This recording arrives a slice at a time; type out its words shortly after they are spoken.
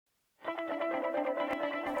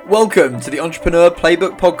Welcome to the Entrepreneur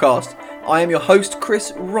Playbook Podcast. I am your host,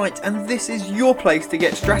 Chris Wright, and this is your place to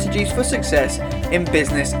get strategies for success in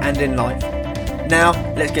business and in life. Now,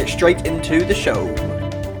 let's get straight into the show.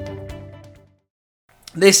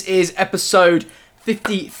 This is episode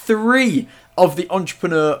 53 of the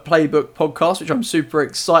Entrepreneur Playbook Podcast, which I'm super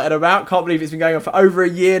excited about. Can't believe it's been going on for over a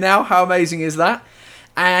year now. How amazing is that?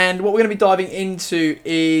 And what we're going to be diving into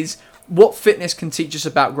is what fitness can teach us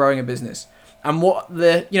about growing a business. And what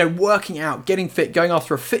working out, getting fit, going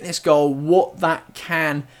after a fitness goal, what that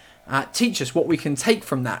can teach us, what we can take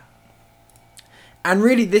from that. And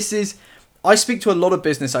really I speak to a lot of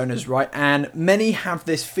business owners, right? And many have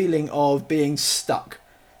this feeling of being stuck,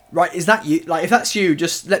 right? Is that you? Like, if that's you,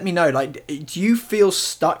 just let me know. Like, do you feel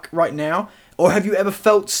stuck right now? Or have you ever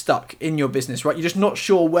felt stuck in your business, right? You're just not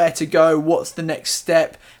sure where to go, what's the next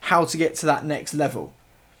step, how to get to that next level.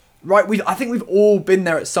 Right, I think we've all been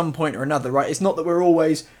there at some point or another, right? It's not that we're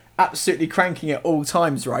always absolutely cranking at all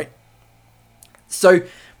times, right? So,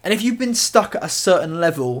 and if you've been stuck at a certain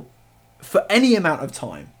level for any amount of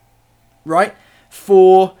time, right?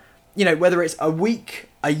 For, whether it's a week,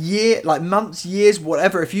 a year, like months, years,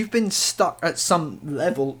 whatever, if you've been stuck at some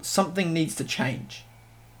level, something needs to change,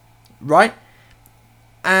 right?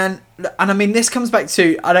 And I mean, this comes back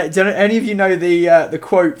to, don't any of you know the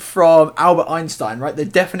quote from Albert Einstein, right? The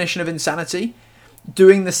definition of insanity,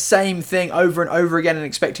 doing the same thing over and over again and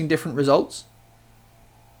expecting different results.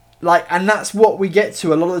 And that's what we get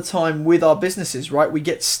to a lot of the time with our businesses, right? We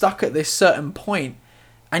get stuck at this certain point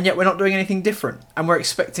and yet we're not doing anything different and we're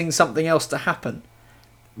expecting something else to happen,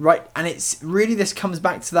 right? And it's really, this comes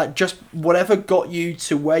back to that, just whatever got you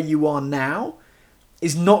to where you are now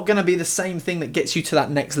is not going to be the same thing that gets you to that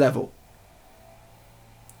next level.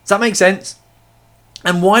 Does that make sense?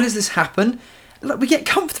 And why does this happen? We get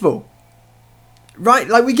comfortable, right?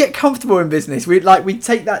 We get comfortable in business. We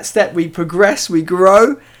take that step, we progress, we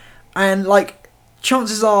grow, and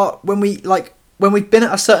chances are when we've been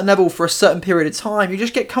at a certain level for a certain period of time, you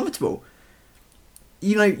just get comfortable.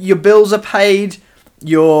 Your bills are paid,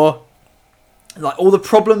 all the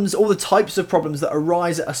problems, all the types of problems that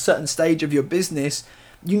arise at a certain stage of your business,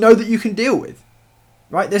 you know that you can deal with,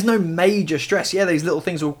 right? There's no major stress. Yeah, these little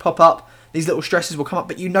things will pop up, these little stresses will come up,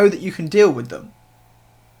 but you know that you can deal with them,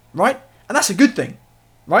 right? And that's a good thing,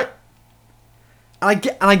 right?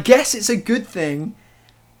 And I guess it's a good thing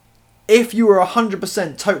if you are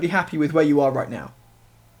 100% totally happy with where you are right now.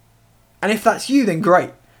 And if that's you, then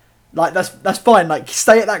great. That's fine.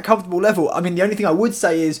 Stay at that comfortable level. I mean, the only thing I would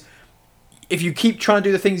say is, if you keep trying to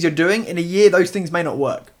do the things you're doing, in a year, those things may not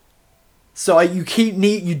work. So you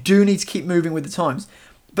do need to keep moving with the times.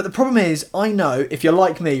 But the problem is, I know, if you're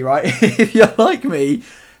like me, right? If you're like me,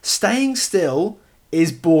 staying still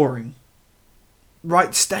is boring.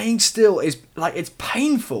 Right? Staying still is, it's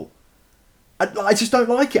painful. I just don't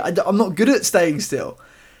like it. I'm not good at staying still.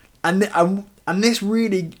 And this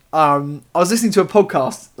really, I was listening to a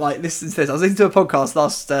podcast, I was listening to a podcast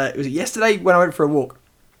was it yesterday when I went for a walk?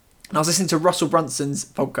 And I was listening to Russell Brunson's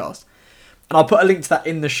podcast. And I'll put a link to that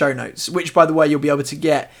in the show notes, which, by the way, you'll be able to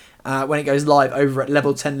get when it goes live over at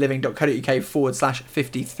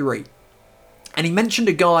level10living.co.uk/53. And he mentioned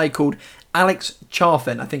a guy called Alex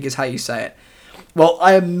Charfen, I think is how you say it. Well,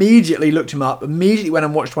 I immediately looked him up, immediately went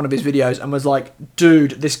and watched one of his videos and was like,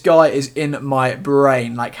 dude, this guy is in my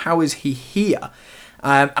brain. How is he here?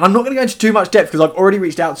 And I'm not going to go into too much depth because I've already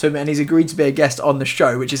reached out to him and he's agreed to be a guest on the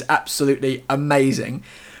show, which is absolutely amazing.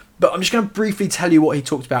 But I'm just going to briefly tell you what he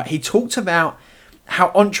talked about. He talked about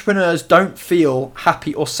how entrepreneurs don't feel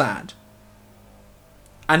happy or sad.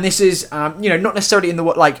 And this is, not necessarily in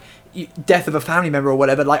the death of a family member or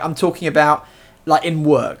whatever. I'm talking about in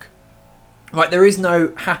work. Right, there is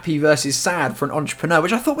no happy versus sad for an entrepreneur,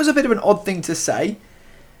 which I thought was a bit of an odd thing to say.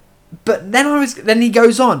 But then he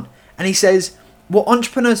goes on and he says, what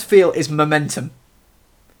entrepreneurs feel is momentum.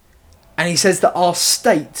 And he says that our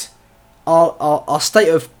state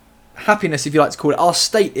of happiness, if you like to call it, our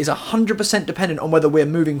state is 100% dependent on whether we're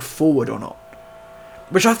moving forward or not.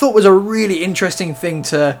 Which I thought was a really interesting thing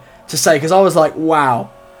to say, because I was like, wow,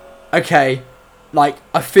 okay,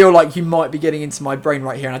 I feel like you might be getting into my brain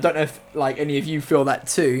right here, and I don't know if any of you feel that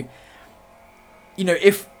too.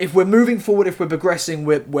 If we're moving forward, if we're progressing,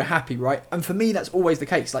 we're happy, right? And for me, that's always the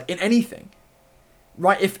case, in anything,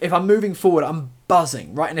 right? If I'm moving forward, I'm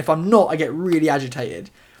buzzing, right? And if I'm not, I get really agitated.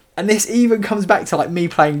 And this even comes back to me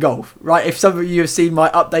playing golf, right? If some of you have seen my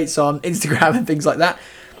updates on Instagram and things like that,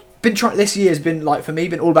 this year has been for me,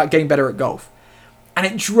 been all about getting better at golf. And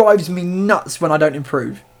it drives me nuts when I don't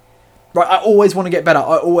improve. Right, I always want to get better.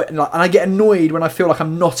 And I get annoyed when I feel like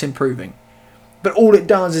I'm not improving. But all it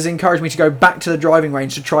does is encourage me to go back to the driving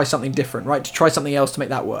range to try something different, right? To try something else to make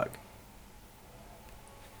that work.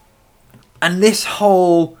 And this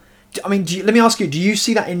whole... I mean, let me ask you, do you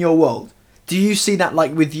see that in your world? Do you see that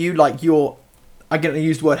like with you, like you're... I'm going to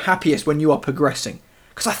use the word happiest when you are progressing?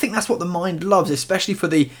 Because I think that's what the mind loves, especially for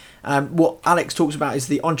the... what Alex talks about is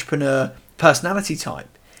the entrepreneur personality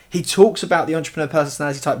type. He talks about the entrepreneur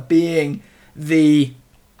personality type being the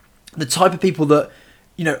type of people that,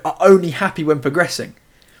 you know, are only happy when progressing.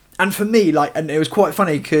 And for me, like, and it was quite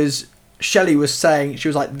funny because Shelley was saying, she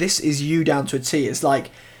was like, this is you down to a T. It's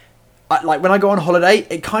like when I go on holiday,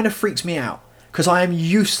 it kind of freaks me out because I am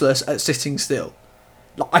useless at sitting still.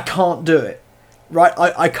 Like, I can't do it. Right?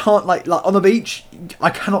 I can't, like on the beach, I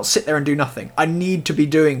cannot sit there and do nothing. I need to be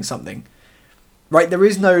doing something. Right? There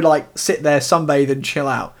is no, like, sit there, sunbathe and chill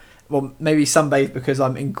out. Well, maybe sunbathe because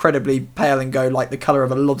I'm incredibly pale and go, like, the colour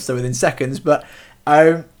of a lobster within seconds. But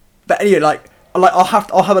anyway, like I'll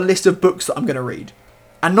have a list of books that I'm going to read.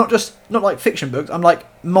 And not like fiction books. I'm like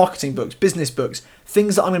marketing books, business books,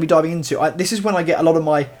 things that I'm going to be diving into. This is when I get a lot of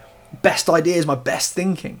my best ideas, my best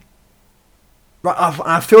thinking. Right,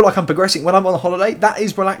 I feel like I'm progressing. When I'm on a holiday, that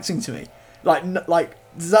is relaxing to me. Like,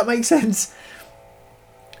 does that make sense?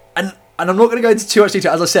 And I'm not going to go into too much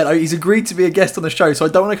detail. As I said, he's agreed to be a guest on the show, so I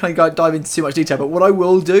don't want to kind of dive into too much detail. But what I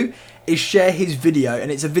will do is share his video,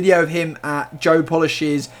 and it's a video of him at Joe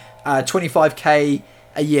Polish's 25k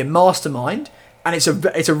a year mastermind, and it's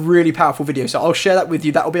a really powerful video. So I'll share that with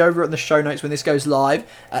you. That will be over in the show notes when this goes live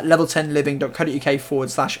at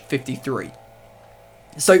level10living.co.uk/53.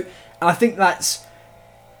 So, and I think that's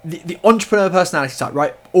the entrepreneur personality type,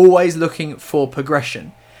 right? Always looking for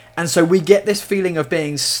progression. And so we get this feeling of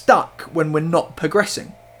being stuck when we're not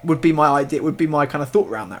progressing, would be my idea, would be my kind of thought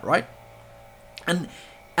around that, right? And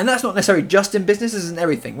that's not necessarily just in business, this isn't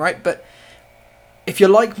everything, right? But if you're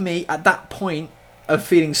like me, at that point of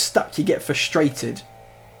feeling stuck, you get frustrated,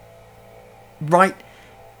 right?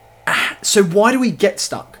 So why do we get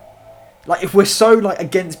stuck? Like, if we're so, like,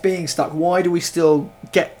 against being stuck, why do we still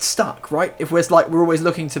get stuck, right? If we're always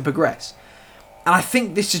looking to progress. And I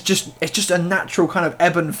think this is just a natural kind of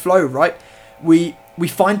ebb and flow, right? We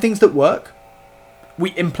find things that work,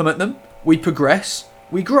 we implement them, we progress,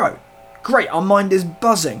 we grow. Great, our mind is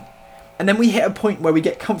buzzing. And then we hit a point where we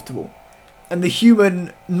get comfortable. And the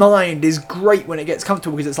human mind is great when it gets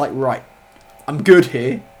comfortable because it's like, right, I'm good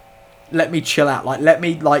here. Let me chill out. Let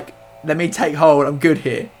me take hold. I'm good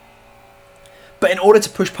here. But in order to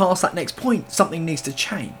push past that next point, something needs to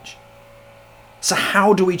change. So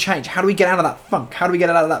how do we change? How do we get out of that funk? How do we get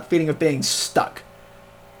out of that feeling of being stuck?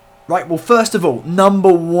 Right, well, first of all,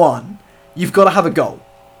 number one, you've got to have a goal.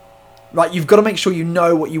 Right, you've got to make sure you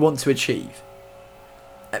know what you want to achieve.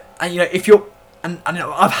 And, you know, if you're... And you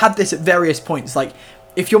know, I've had this at various points. Like,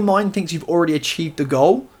 if your mind thinks you've already achieved the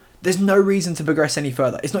goal, there's no reason to progress any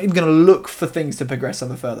further. It's not even going to look for things to progress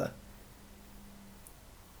any further.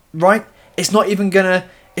 Right? It's not even gonna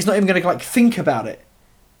like think about it.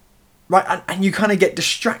 Right? And you kind of get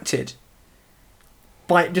distracted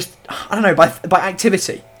by just, I don't know, by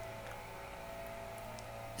activity.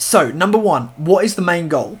 So, number one, what is the main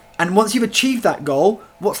goal? And once you've achieved that goal,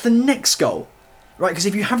 what's the next goal? Right? Because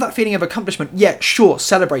if you have that feeling of accomplishment, yeah, sure,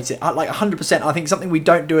 celebrate it. Like 100%. I think something we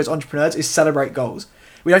don't do as entrepreneurs is celebrate goals.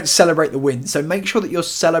 We don't celebrate the wins. So make sure that you're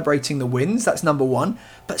celebrating the wins. That's number one.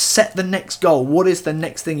 But set the next goal. What is the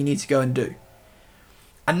next thing you need to go and do?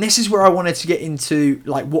 And this is where I wanted to get into,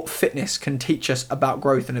 like, what fitness can teach us about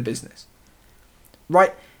growth in a business.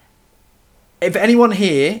 Right? If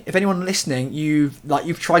anyone listening, you've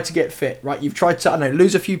tried to get fit, right? You've tried to, I don't know,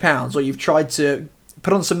 lose a few pounds, or you've tried to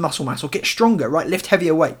put on some muscle mass or get stronger, right? Lift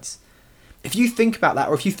heavier weights. If you think about that,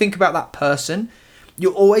 or if you think about that person,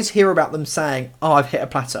 you'll always hear about them saying, oh, I've hit a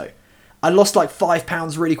plateau. I lost like 5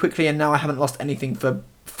 pounds really quickly and now I haven't lost anything for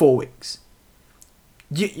 4 weeks.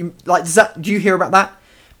 Do you hear about that?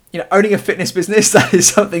 You know, owning a fitness business, that is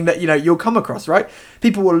something that, you know, you'll come across, right?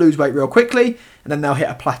 People will lose weight real quickly and then they'll hit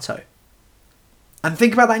a plateau. And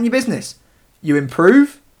think about that in your business. You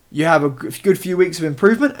improve, you have a good few weeks of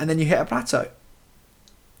improvement, and then you hit a plateau.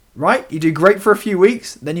 Right? You do great for a few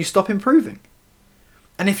weeks, then you stop improving.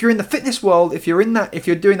 And if you're in the fitness world, if you're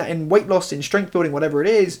doing that in weight loss, in strength building, whatever it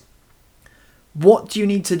is, what do you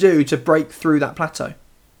need to do to break through that plateau?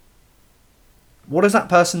 What does that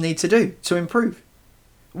person need to do to improve?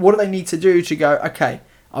 What do they need to do to go, okay,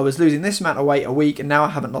 I was losing this amount of weight a week and now I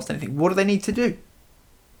haven't lost anything. What do they need to do?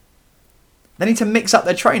 They need to mix up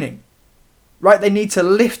their training, right? They need to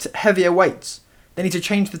lift heavier weights. They need to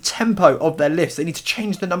change the tempo of their lifts. They need to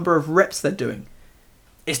change the number of reps they're doing.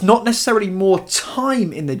 It's not necessarily more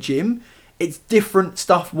time in the gym. It's different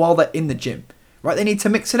stuff while they're in the gym, right? They need to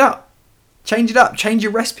mix it up. Change it up. Change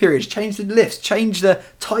your rest periods. Change the lifts. Change the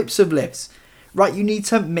types of lifts, right? You need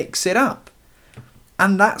to mix it up.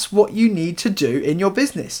 And that's what you need to do in your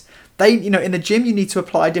business. In the gym, you need to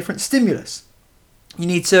apply a different stimulus. You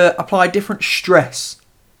need to apply different stress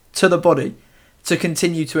to the body to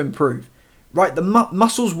continue to improve, right? The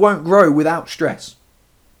muscles won't grow without stress,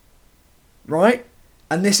 right?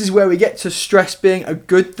 And this is where we get to stress being a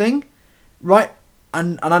good thing, right?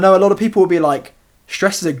 And I know a lot of people will be like,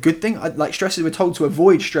 stress is a good thing. We're told to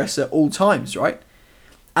avoid stress at all times, right?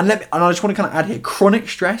 And I just want to kind of add here, chronic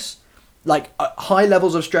stress, like high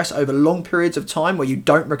levels of stress over long periods of time where you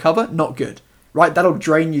don't recover, not good, right? That'll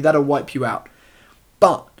drain you, that'll wipe you out.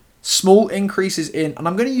 But small increases in, and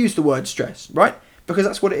I'm going to use the word stress, right? Because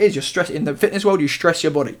that's what it is. You're stress in the fitness world, you stress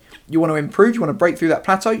your body. You want to improve, you want to break through that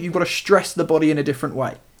plateau, you've got to stress the body in a different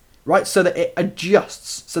way, right? So that it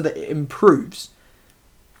adjusts, so that it improves.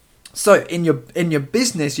 So in your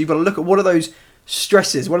business, you've got to look at what are those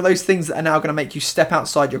stresses, what are those things that are now going to make you step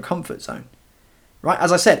outside your comfort zone, right?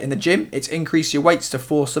 As I said, in the gym, it's increase your weights to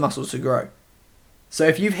force the muscles to grow. So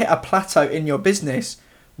if you've hit a plateau in your business,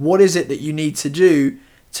 what is it that you need to do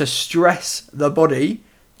to stress the body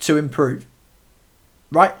to improve,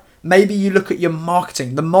 right? Maybe you look at your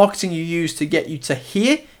marketing. The marketing you use to get you to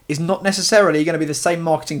here is not necessarily going to be the same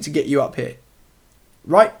marketing to get you up here,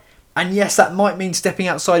 right? And yes, that might mean stepping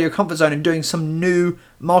outside your comfort zone and doing some new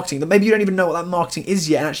marketing that maybe you don't even know what that marketing is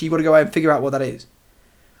yet, and actually you've got to go out and figure out what that is.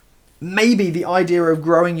 Maybe the idea of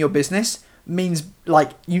growing your business means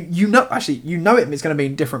like you know it's going to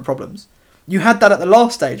mean different problems. You had that at the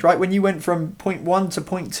last stage, right? When you went from point 1 to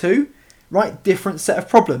point 2, right? Different set of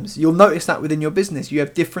problems. You'll notice that within your business, you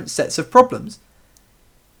have different sets of problems.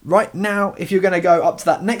 Right now, if you're going to go up to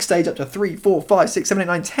that next stage, up to 3, 4, 5, 6, 7, 8,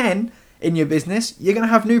 9, 10 in your business, you're going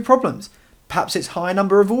to have new problems. Perhaps it's high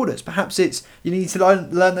number of orders. Perhaps it's you need to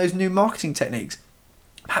learn those new marketing techniques.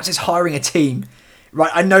 Perhaps it's hiring a team,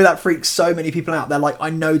 right? I know that freaks so many people out. They're like, I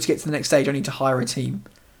know to get to the next stage, I need to hire a team.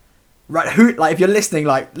 Right? If you're listening,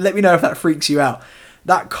 let me know if that freaks you out.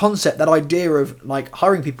 That concept, that idea of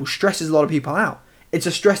hiring people stresses a lot of people out. It's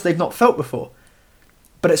a stress they've not felt before,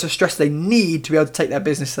 but it's a stress they need to be able to take their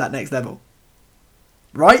business to that next level.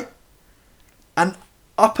 Right? And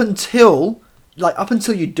up until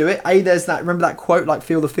you do it, there's that, remember that quote,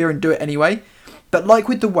 feel the fear and do it anyway. But like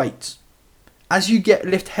with the weights, as you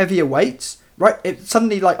lift heavier weights, right? It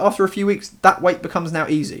suddenly, after a few weeks, that weight becomes now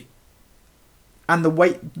easy. And the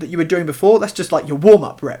weight that you were doing before, that's just like your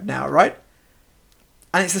warm-up rep now, right?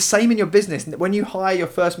 And it's the same in your business. When you hire your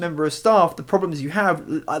first member of staff, the problems you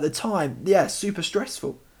have at the time, super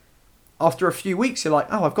stressful. After a few weeks, you're like,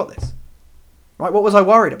 oh, I've got this. Right? What was I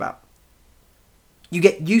worried about? You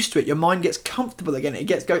get used to it. Your mind gets comfortable again.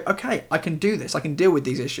 Okay, I can do this. I can deal with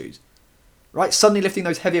these issues. Right? Suddenly lifting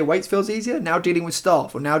those heavier weights feels easier. Now dealing with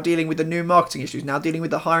staff, or now dealing with the new marketing issues, now dealing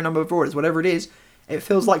with the higher number of orders, whatever it is, it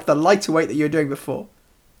feels like the lighter weight that you were doing before.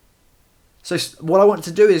 So what I want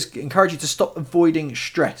to do is encourage you to stop avoiding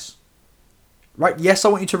stress. Right? Yes, I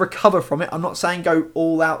want you to recover from it. I'm not saying go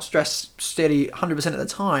all out stress steady 100% of the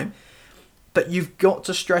time. But you've got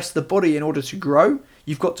to stress the body in order to grow.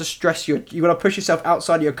 You've got to you've got to push yourself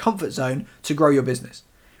outside of your comfort zone to grow your business.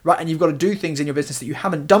 Right? And you've got to do things in your business that you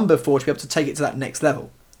haven't done before to be able to take it to that next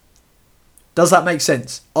level. Does that make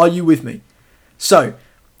sense? Are you with me? So,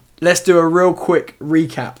 let's do a real quick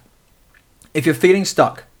recap. If you're feeling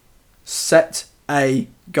stuck, set a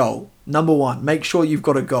goal. Number 1, make sure you've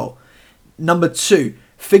got a goal. Number 2,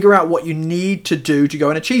 figure out what you need to do to go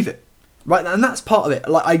and achieve it. Right? And that's part of it.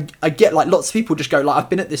 I get lots of people just go I've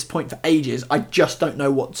been at this point for ages. I just don't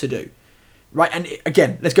know what to do. Right? And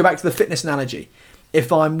again, let's go back to the fitness analogy.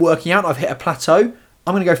 If I'm working out, I've hit a plateau,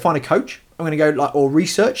 I'm going to go find a coach. I'm going to go or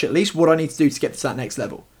research at least what I need to do to get to that next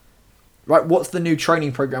level. Right? What's the new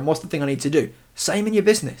training program? What's the thing I need to do? Same in your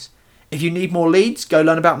business. If you need more leads, go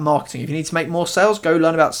learn about marketing. If you need to make more sales, go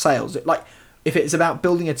learn about sales. If it's about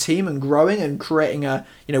building a team and growing and creating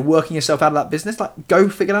working yourself out of that business, go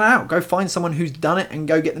figure that out. Go find someone who's done it and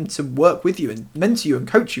go get them to work with you and mentor you and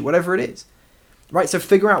coach you, whatever it is. Right? So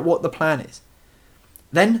figure out what the plan is.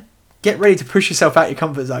 Then get ready to push yourself out your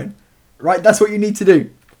comfort zone. Right? That's what you need to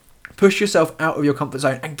do. Push yourself out of your comfort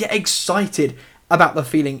zone and get excited about the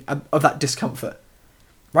feeling of that discomfort.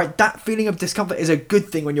 Right? That feeling of discomfort is a good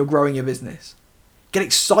thing when you're growing your business. Get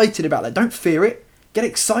excited about that. Don't fear it. Get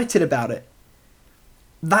excited about it.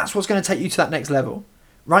 That's what's going to take you to that next level.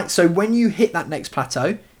 Right? So when you hit that next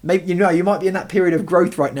plateau, maybe you might be in that period of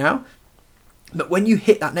growth right now, but when you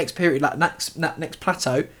hit that next period, that next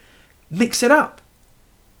plateau, mix it up.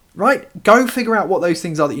 Right? Go figure out what those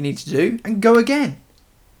things are that you need to do and go again.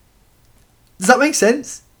 Does that make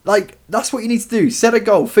sense? Like, that's what you need to do. Set a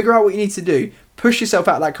goal, figure out what you need to do, push yourself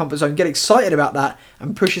out of that comfort zone, get excited about that,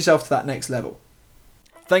 and push yourself to that next level.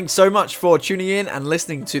 Thanks so much for tuning in and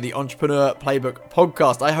listening to the Entrepreneur Playbook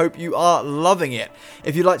podcast. I hope you are loving it.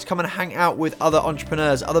 If you'd like to come and hang out with other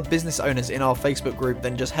entrepreneurs, other business owners in our Facebook group,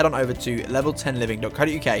 then just head on over to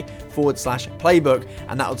level10living.co.uk/playbook,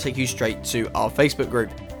 and that'll take you straight to our Facebook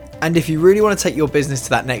group. And if you really want to take your business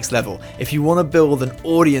to that next level, if you want to build an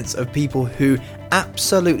audience of people who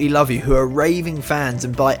absolutely love you, who are raving fans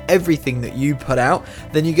and buy everything that you put out,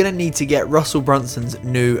 then you're going to need to get Russell Brunson's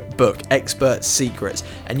new book, Expert Secrets.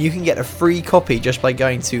 And you can get a free copy just by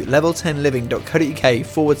going to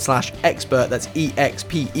level10living.co.uk/expert, that's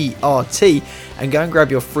EXPERT, and go and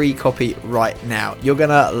grab your free copy right now. You're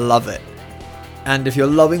going to love it. And if you're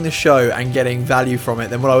loving the show and getting value from it,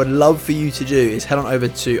 then what I would love for you to do is head on over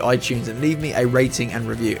to iTunes and leave me a rating and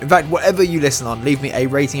review. In fact, whatever you listen on, leave me a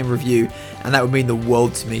rating and review, and that would mean the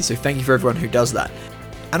world to me. So thank you for everyone who does that.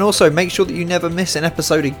 And also, make sure that you never miss an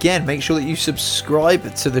episode again. Make sure that you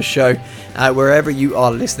subscribe to the show wherever you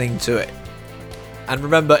are listening to it. And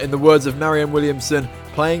remember, in the words of Marianne Williamson,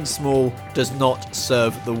 playing small does not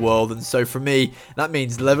serve the world. And so for me, that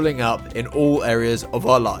means leveling up in all areas of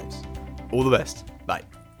our lives. All the best. Bye.